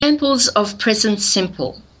Examples of present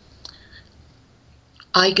simple.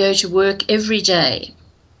 I go to work every day.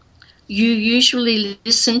 You usually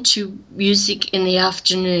listen to music in the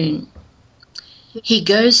afternoon. He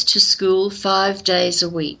goes to school 5 days a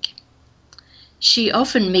week. She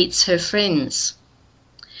often meets her friends.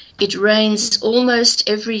 It rains almost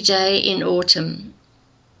every day in autumn.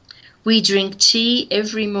 We drink tea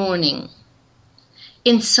every morning.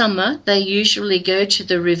 In summer, they usually go to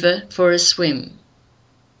the river for a swim.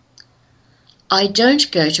 I don't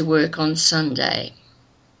go to work on Sunday.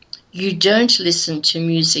 You don't listen to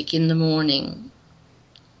music in the morning.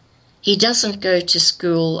 He doesn't go to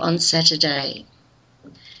school on Saturday.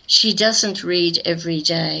 She doesn't read every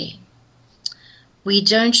day. We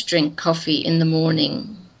don't drink coffee in the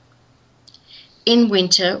morning. In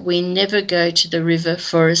winter, we never go to the river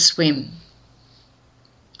for a swim.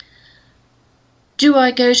 Do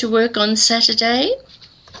I go to work on Saturday?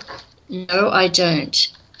 No, I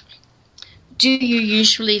don't. Do you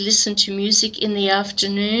usually listen to music in the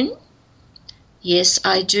afternoon? Yes,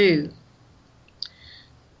 I do.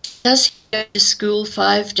 Does he go to school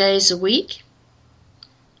 5 days a week?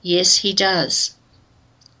 Yes, he does.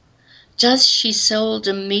 Does she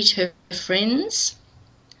seldom meet her friends?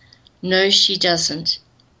 No, she doesn't.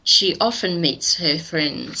 She often meets her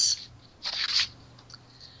friends.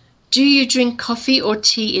 Do you drink coffee or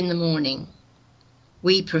tea in the morning?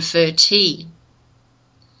 We prefer tea.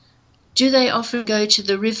 Do they often go to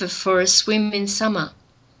the river for a swim in summer?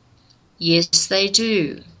 Yes, they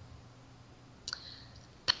do.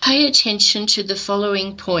 Pay attention to the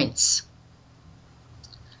following points.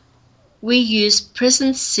 We use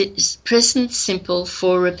present simple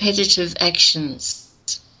for repetitive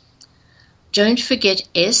actions. Don't forget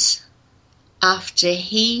S after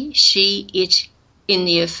he, she, it in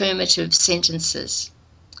the affirmative sentences.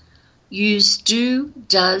 Use do,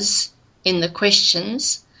 does in the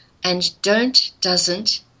questions and don't,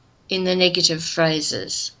 doesn't in the negative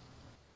phrases.